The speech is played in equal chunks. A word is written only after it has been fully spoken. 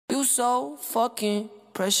You so fucking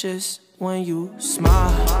precious when you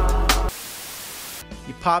smile.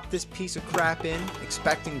 You pop this piece of crap in,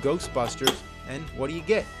 expecting Ghostbusters, and what do you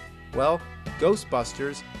get? Well,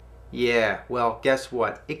 Ghostbusters. Yeah, well, guess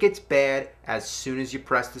what? It gets bad as soon as you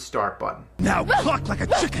press the start button. Now cluck like a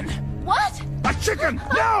chicken! What? A chicken!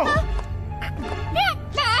 No!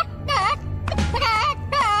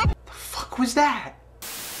 The fuck was that?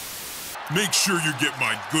 Make sure you get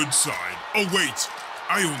my good side. Oh wait,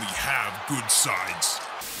 I only have good sides.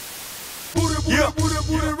 Booty, booty, booty,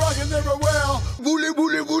 booty, rockin' everywhere. Booty,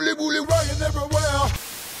 booty, booty, booty, rockin' everywhere.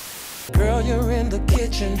 Girl, you're in the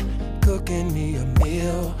kitchen, cooking me a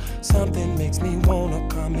meal. Something makes me wanna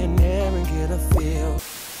come in there and get a feel.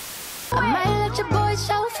 I might let your boy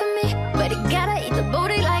show for me, but he gotta eat the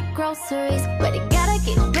booty like groceries. But he gotta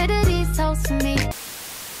get rid of these hoes for me.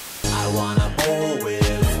 I wanna bowl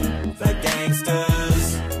with the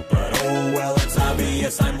gangsters, but oh well, it's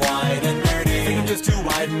obvious I'm wide and nerdy. Think I'm just too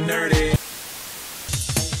wide and nerdy.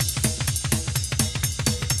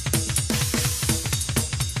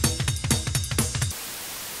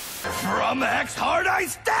 From X hard I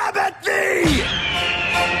stab at thee!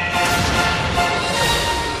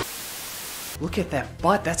 Look at that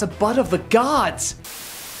butt. That's a butt of the gods.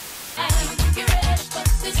 I don't think you're ready for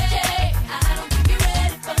this day. I don't think you're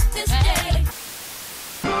ready for this day.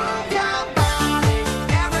 Move your body,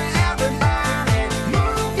 everybody.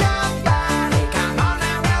 Move your body, come on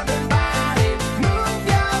now, everybody. Move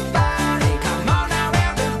your body, come on now,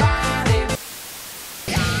 everybody.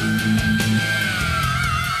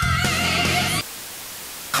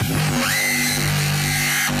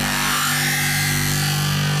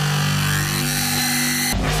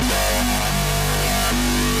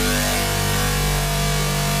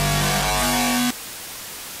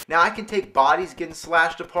 Now I can take bodies getting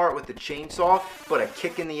slashed apart with a chainsaw, but a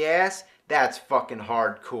kick in the ass, that's fucking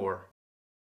hardcore.